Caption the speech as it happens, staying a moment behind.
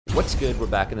What's good? We're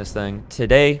back in this thing.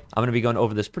 Today, I'm going to be going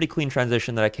over this pretty clean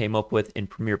transition that I came up with in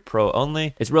Premiere Pro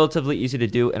only. It's relatively easy to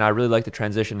do, and I really like the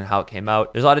transition and how it came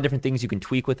out. There's a lot of different things you can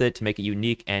tweak with it to make it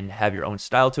unique and have your own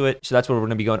style to it. So that's what we're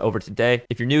going to be going over today.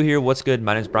 If you're new here, what's good?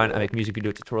 My name is Brian. I make music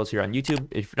video tutorials here on YouTube.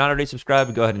 If you're not already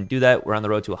subscribed, go ahead and do that. We're on the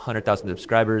road to 100,000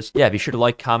 subscribers. Yeah, be sure to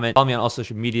like, comment, follow me on all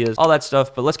social medias, all that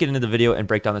stuff. But let's get into the video and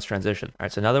break down this transition. All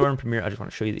right, so now that we're in Premiere, I just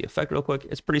want to show you the effect real quick.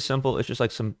 It's pretty simple. It's just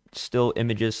like some still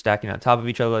images stacking on top of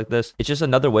each other like this. It's just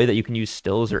another way that you can use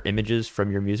stills or images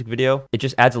from your music video. It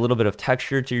just adds a little bit of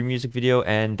texture to your music video,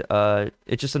 and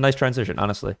it's just a nice transition,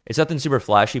 honestly. It's nothing super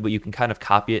flashy, but you can kind of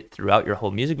copy it throughout your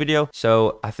whole music video.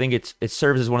 So I think it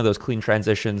serves as one of those clean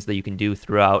transitions that you can do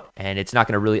throughout, and it's not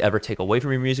going to really ever take away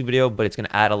from your music video, but it's going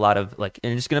to add a lot of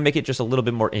and it's going to make it just a little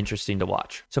bit more interesting to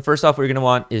watch. So first off, what you're going to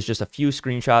want is just a few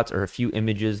screenshots or a few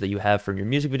images that you have from your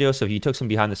music video. So if you took some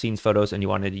behind the scenes photos and you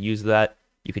wanted to use that,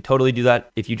 you could totally do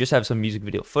that. If you just have some music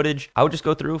video footage, I would just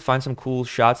go through, find some cool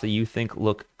shots that you think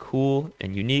look cool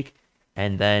and unique,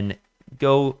 and then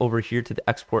go over here to the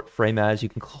export frame as. You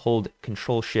can hold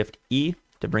Control-Shift-E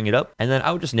to bring it up. And then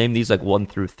I would just name these like 1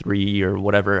 through 3 or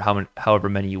whatever, however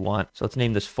many you want. So let's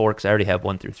name this 4 because I already have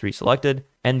 1 through 3 selected.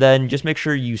 And then just make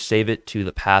sure you save it to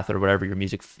the path or whatever your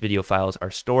music video files are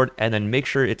stored. And then make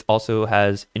sure it also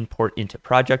has import into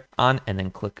project on, and then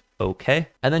click OK.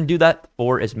 And then do that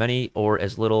for as many or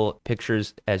as little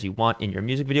pictures as you want in your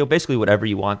music video. Basically whatever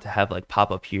you want to have like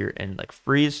pop up here and like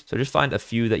freeze. So just find a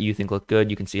few that you think look good.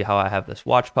 You can see how I have this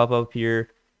watch pop up here,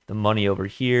 the money over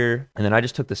here, and then I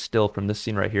just took the still from this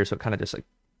scene right here, so it kind of just like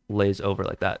lays over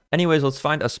like that. Anyways, let's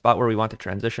find a spot where we want to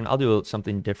transition. I'll do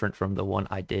something different from the one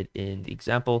I did in the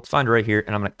example. Let's find it right here,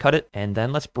 and I'm going to cut it, and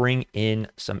then let's bring in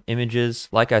some images.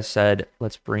 Like I said,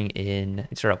 let's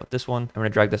start off with this one. I'm going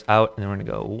to drag this out, and then we're going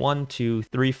to go 1, 2,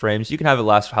 3 frames. You can have it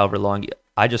last however long.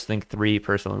 I just think 3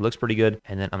 personally looks pretty good,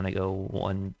 and then I'm going to go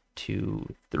 1,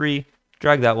 2, 3,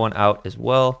 drag that one out as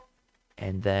well,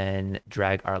 and then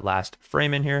drag our last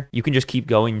frame in here. You can just keep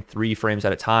going 3 frames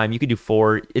at a time. You can do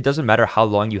 4. It doesn't matter how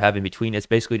long you have in between. It's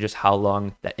basically just how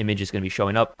long that image is going to be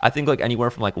showing up. I think like anywhere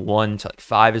from like 1 to like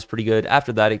 5 is pretty good.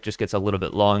 After that, it just gets a little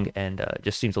bit long and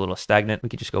just seems a little stagnant. We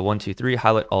could just go 1, 2, 3,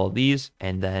 highlight all of these,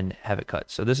 and then have it cut.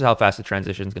 So this is how fast the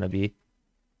transition is going to be.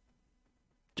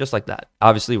 Just like that.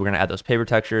 Obviously, we're going to add those paper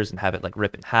textures and have it like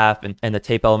rip in half and the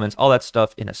tape elements, all that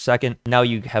stuff in a second. Now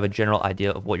you have a general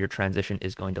idea of what your transition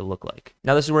is going to look like.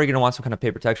 Now this is where you're going to want some kind of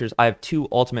paper textures. I have 2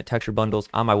 ultimate texture bundles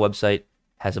on my website.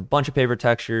 Has a bunch of paper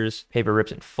textures, paper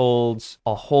rips and folds,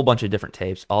 a whole bunch of different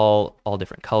tapes, all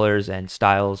different colors and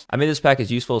styles. I made this pack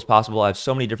as useful as possible. I have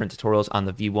so many different tutorials on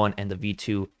the V1 and the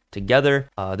V2 together.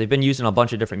 They've been used in a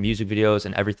bunch of different music videos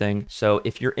and everything. So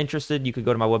if you're interested, you could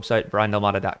go to my website,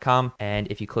 bryandelimata.com, and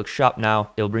if you click shop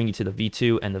now, it'll bring you to the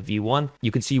V2 and the V1.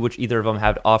 You can see which either of them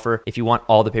have to offer. If you want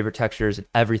all the paper textures and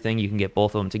everything, you can get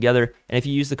both of them together. And if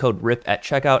you use the code RIP at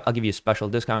checkout, I'll give you a special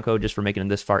discount code just for making it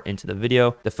this far into the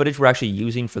video. The footage we're actually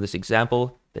using for this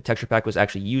example, the texture pack, was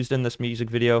actually used in this music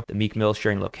video. The Meek Mill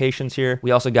sharing locations here.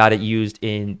 We also got it used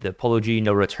in the Polo G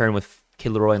No Return with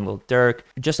Kid Leroy and Lil Durk,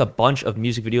 just a bunch of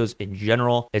music videos in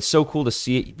general. It's so cool to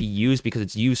see it be used because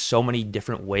it's used so many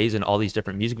different ways in all these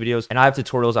different music videos. And I have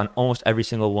tutorials on almost every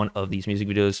single one of these music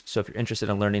videos. So if you're interested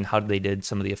in learning how they did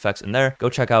some of the effects in there, go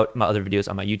check out my other videos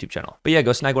on my YouTube channel. But yeah,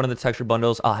 go snag one of the texture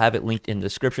bundles. I'll have it linked in the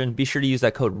description. Be sure to use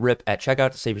that code RIP at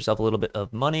checkout to save yourself a little bit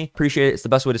of money. Appreciate it. It's the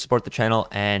best way to support the channel,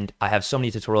 and I have so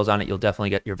many tutorials on it. You'll definitely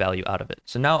get your value out of it.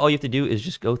 So now all you have to do is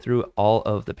just go through all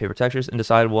of the paper textures and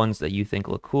decide ones that you think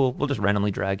look cool. We'll just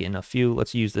randomly drag in a few.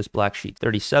 Let's use this black sheet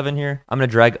 37 here. I'm going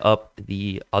to drag up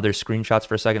the other screenshots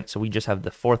for a second. So we just have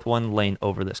the 4th one laying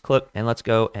over this clip, and let's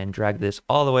go and drag this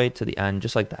all the way to the end,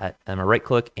 just like that. And I'm going to right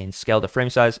click and scale the frame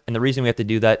size. And the reason we have to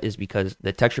do that is because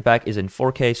the texture pack is in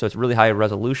 4K, so it's really high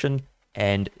resolution,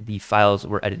 and the files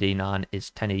we're editing on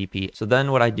is 1080p. So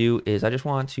then what I do is I just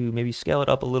want to maybe scale it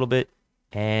up a little bit,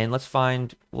 and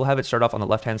we'll have it start off on the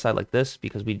left hand side like this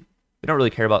because we don't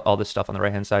really care about all this stuff on the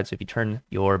right hand side. So if you turn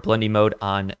your blending mode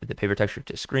on the paper texture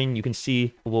to screen, you can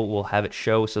see we'll have it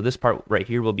show. So this part right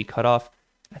here will be cut off.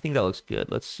 I think that looks good.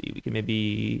 Let's see, we can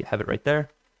maybe have it right there,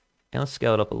 and let's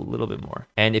scale it up a little bit more.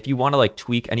 And if you want to like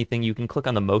tweak anything, you can click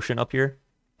on the motion up here,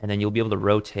 and then you'll be able to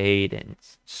rotate and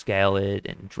scale it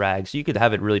and drag. So you could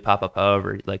have it really pop up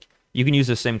however, like you can use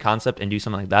the same concept and do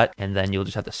something like that, and then you'll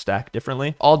just have to stack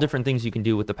differently. All different things you can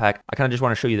do with the pack. I kind of just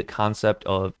want to show you the concept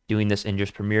of doing this in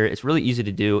just Premiere. It's really easy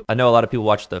to do. I know a lot of people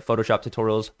watch the Photoshop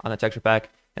tutorials on the texture pack.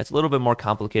 It's a little bit more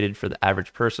complicated for the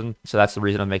average person. So that's the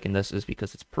reason I'm making this, is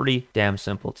because it's pretty damn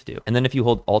simple to do. And then if you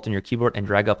hold Alt on your keyboard and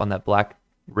drag up on that black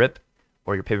rip,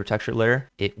 or your paper texture layer,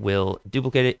 it will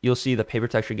duplicate it. You'll see the paper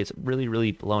texture gets really,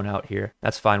 really blown out here.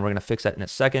 That's fine. We're going to fix that in a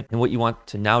second. And what you want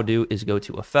to now do is go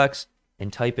to effects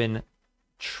and type in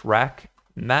track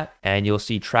matte, and you'll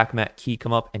see track matte key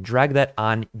come up, and drag that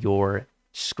on your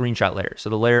screenshot layer. So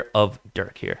the layer of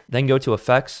Dirk here. Then go to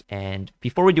effects, and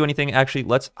before we do anything, actually,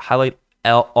 let's highlight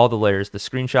all the layers, the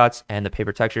screenshots and the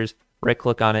paper textures. Right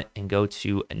click on it and go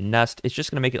to nest. It's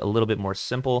just going to make it a little bit more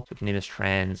simple. So we can name this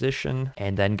transition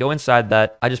and then go inside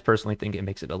that. I just personally think it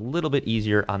makes it a little bit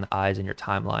easier on the eyes in your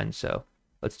timeline. So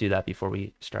let's do that before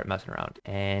we start messing around.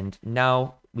 And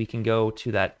now we can go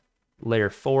to that layer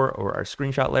 4 or our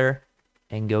screenshot layer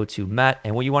and go to matte.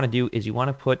 And what you want to do is you want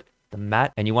to put the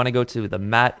matte, and you want to go to the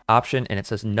matte option, and it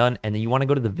says none, and then you want to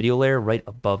go to the video layer right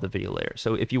above the video layer.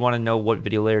 So if you want to know what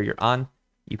video layer you're on,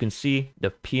 you can see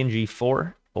the PNG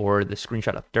 4 or the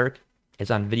screenshot of Dirk is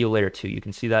on video layer 2. You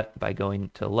can see that by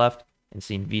going to the left and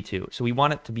seeing V2. So we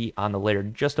want it to be on the layer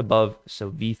just above, so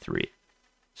V3,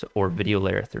 or video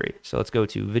layer 3. So let's go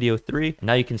to video 3.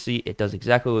 Now you can see it does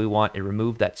exactly what we want. It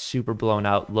removed that super blown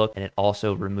out look, and it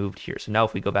also removed here. So now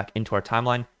if we go back into our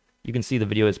timeline, you can see the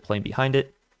video is playing behind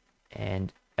it,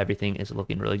 and everything is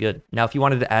looking really good. Now, if you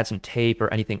wanted to add some tape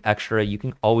or anything extra, you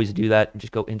can always do that and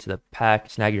just go into the pack,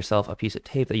 snag yourself a piece of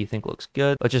tape that you think looks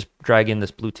good. Let's just drag in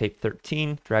this blue tape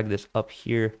 13, drag this up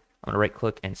here. I'm gonna right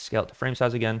click and scale it to frame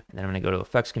size again. And then I'm gonna go to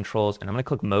effects controls, and I'm gonna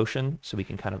click motion so we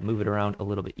can kind of move it around a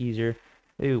little bit easier.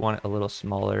 Maybe we want it a little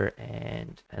smaller,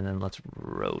 and then let's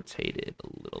rotate it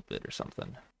a little bit or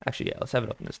something. Actually, yeah, let's have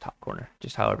it up in this top corner,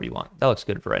 just however you want. That looks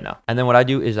good for right now. And then what I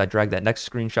do is I drag that next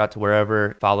screenshot to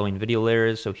wherever following video layer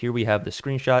is. So here we have the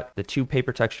screenshot, the 2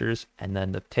 paper textures, and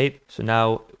then the tape. So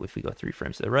now if we go 3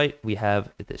 frames to the right, we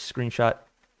have this screenshot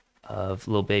of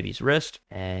little baby's wrist,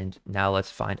 and now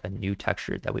let's find a new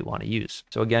texture that we want to use.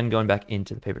 So again, going back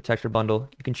into the paper texture bundle,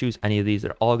 you can choose any of these.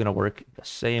 They're all going to work the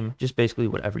same, just basically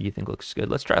whatever you think looks good.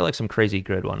 Let's try like some crazy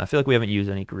grid one. I feel like we haven't used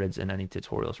any grids in any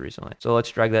tutorials recently. So let's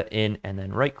drag that in and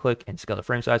then right click and scale the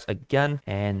frame size again,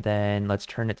 and then let's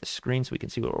turn it to screen so we can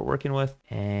see what we're working with,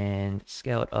 and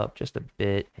scale it up just a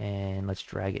bit, and let's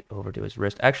drag it over to his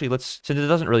wrist. Actually, since it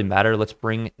doesn't really matter, let's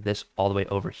bring this all the way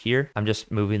over here. I'm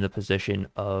just moving the position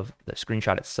of the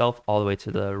screenshot itself all the way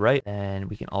to the right, and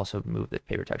we can also move the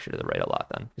paper texture to the right a lot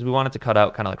then, because we want it to cut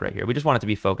out kind of like right here. We just want it to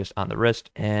be focused on the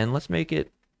wrist, and let's make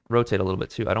it rotate a little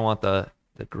bit too. I don't want the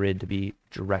grid to be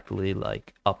directly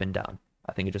like up and down.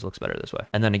 I think it just looks better this way.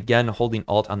 And then again, holding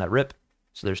alt on that rip,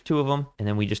 so there's 2 of them, and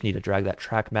then we just need to drag that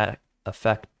track matte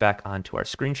effect back onto our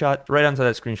screenshot, right onto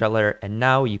that screenshot layer. And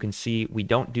now you can see we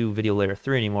don't do video layer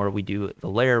 3 anymore. We do the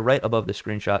layer right above the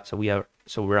screenshot.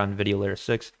 So we're on video layer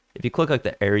 6. If you click like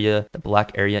the area, the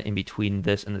black area in between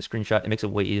this and the screenshot, it makes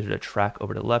it way easier to track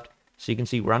over to the left. So you can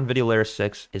see we're on video layer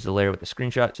 6 is the layer with the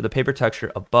screenshot. So the paper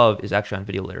texture above is actually on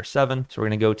video layer 7. So we're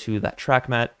going to go to that track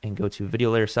matte and go to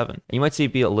video layer 7. And you might see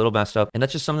it be a little messed up. And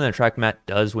that's just something that track matte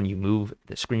does when you move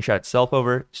the screenshot itself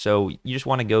over. So you just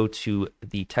want to go to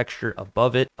the texture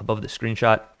above it, above the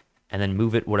screenshot, and then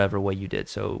move it whatever way you did.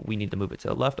 So we need to move it to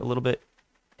the left a little bit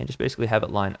and just basically have it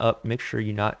line up. Make sure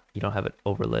you don't have it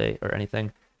overlay or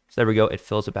anything. So there we go, it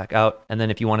fills it back out. And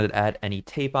then if you wanted to add any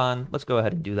tape on, let's go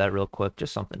ahead and do that real quick,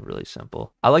 just something really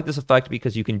simple. I like this effect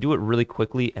because you can do it really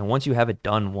quickly, and once you have it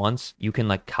done once, you can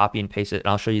like copy and paste it, and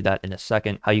I'll show you that in a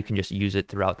second, how you can just use it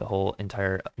throughout the whole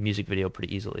entire music video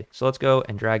pretty easily. So let's go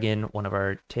and drag in one of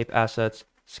our tape assets,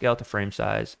 scale it to frame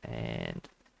size, and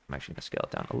I'm actually gonna scale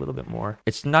it down a little bit more.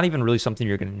 It's not even really something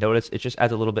you're gonna notice. It just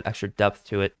adds a little bit extra depth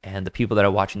to it, and the people that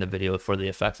are watching the video for the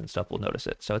effects and stuff will notice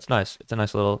it. So it's nice. It's a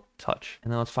nice little touch.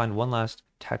 And then let's find one last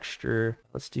texture.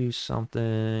 Let's do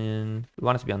something. We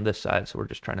want it to be on this side, so we're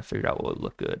just trying to figure out what would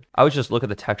look good. I would just look at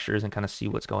the textures and kind of see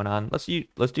what's going on. Let's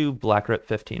do black rip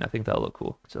 15. I think that'll look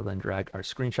cool. So then drag our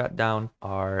screenshot down,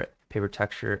 our paper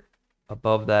texture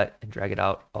above that, and drag it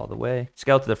out all the way.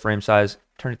 Scale it to the frame size,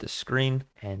 turn it to screen,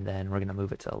 and then we're gonna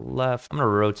move it to the left. I'm gonna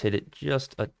rotate it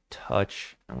just a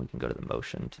touch, and we can go to the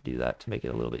motion to do that to make it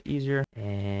a little bit easier,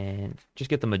 and just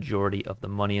get the majority of the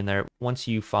money in there. Once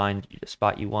you find the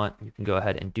spot you want, you can go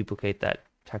ahead and duplicate that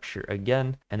texture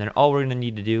again, and then all we're gonna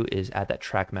need to do is add that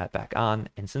track matte back on.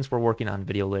 And since we're working on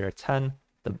video layer 10,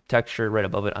 the texture right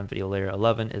above it on video layer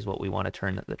 11 is what we want to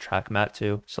turn the track matte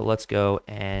to. So let's go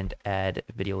and add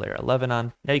video layer 11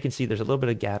 on. Now you can see there's a little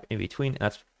bit of gap in between, and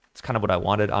that's It's kind of what I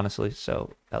wanted, honestly,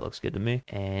 so that looks good to me.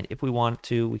 And if we want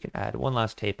to, we can add one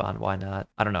last tape on. Why not?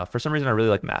 I don't know. For some reason, I really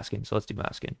like masking, so let's do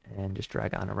masking. And just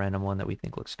drag on a random one that we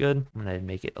think looks good. I'm going to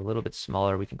make it a little bit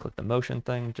smaller. We can click the motion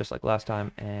thing, just like last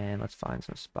time, and let's find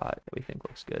some spot that we think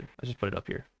looks good. Let's just put it up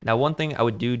here. Now, one thing I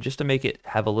would do just to make it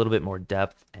have a little bit more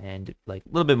depth and like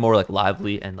a little bit more like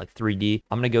lively and like 3D,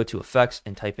 I'm going to go to effects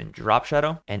and type in drop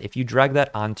shadow. And if you drag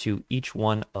that onto each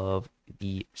one of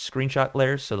the screenshot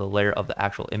layers, so the layer of the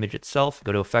actual image itself,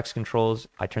 go to effects controls.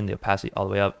 I turn the opacity all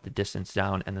the way up, the distance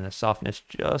down, and then the softness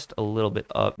just a little bit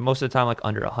up, most of the time like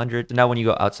under 100. So now when you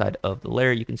go outside of the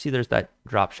layer, you can see there's that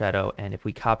drop shadow, and if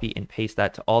we copy and paste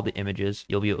that to all the images,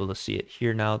 you'll be able to see it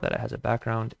here now that it has a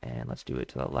background. And let's do it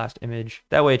to the last image.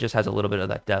 That way it just has a little bit of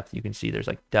that depth. You can see there's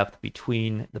like depth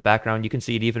between the background. You can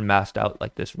see it even masked out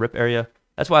like this rip area.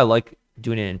 That's why I like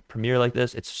doing it in Premiere like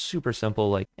this. It's super simple,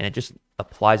 like, and it just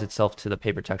applies itself to the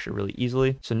paper texture really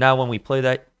easily. So now when we play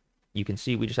that, you can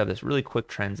see we just have this really quick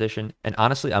transition. And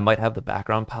honestly, I might have the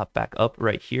background pop back up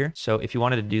right here. So if you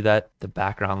wanted to do that, the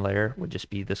background layer would just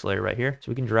be this layer right here.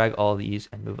 So we can drag all these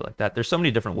and move it like that. There's so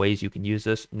many different ways you can use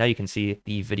this. Now you can see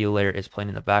the video layer is playing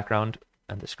in the background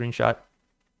and the screenshot.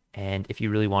 And if you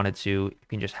really wanted to, you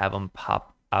can just have them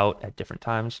pop out at different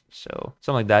times. So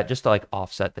something like that, just to like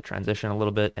offset the transition a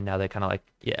little bit. And now they kind of like,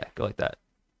 yeah, go like that.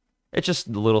 It's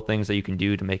just the little things that you can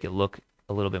do to make it look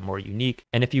a little bit more unique.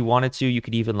 And if you wanted to, you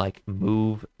could even like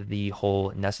move the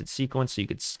whole nested sequence. So you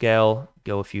could scale,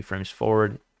 go a few frames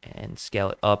forward and scale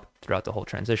it up throughout the whole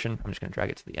transition. I'm just going to drag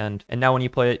it to the end. And now when you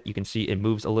play it, you can see it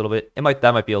moves a little bit.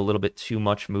 That might be a little bit too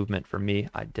much movement for me.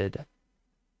 I did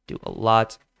do a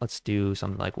lot. Let's do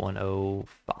something like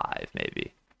 105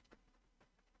 maybe.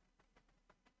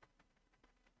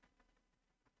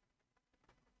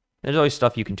 There's always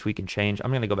stuff you can tweak and change.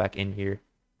 I'm going to go back in here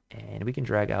and we can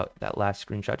drag out that last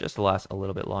screenshot just to last a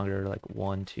little bit longer, like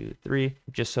 1, 2, 3,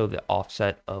 just so the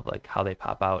offset of like how they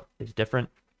pop out is different.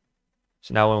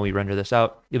 So now when we render this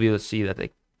out, you'll be able to see that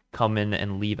they come in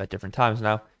and leave at different times.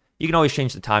 Now, you can always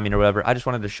change the timing or whatever. I just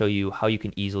wanted to show you how you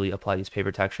can easily apply these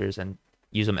paper textures and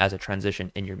use them as a transition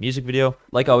in your music video.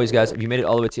 Like always, guys, if you made it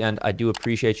all the way to the end, I do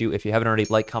appreciate you. If you haven't already,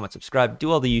 like, comment, subscribe,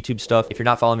 do all the YouTube stuff. If you're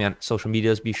not following me on social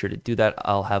medias, be sure to do that.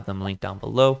 I'll have them linked down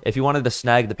below. If you wanted to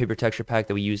snag the paper texture pack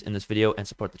that we use in this video and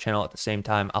support the channel at the same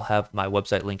time, I'll have my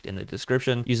website linked in the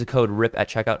description. Use the code RIP at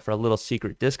checkout for a little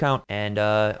secret discount. And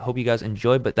hope you guys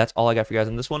enjoyed, but that's all I got for you guys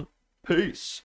in this one. Peace.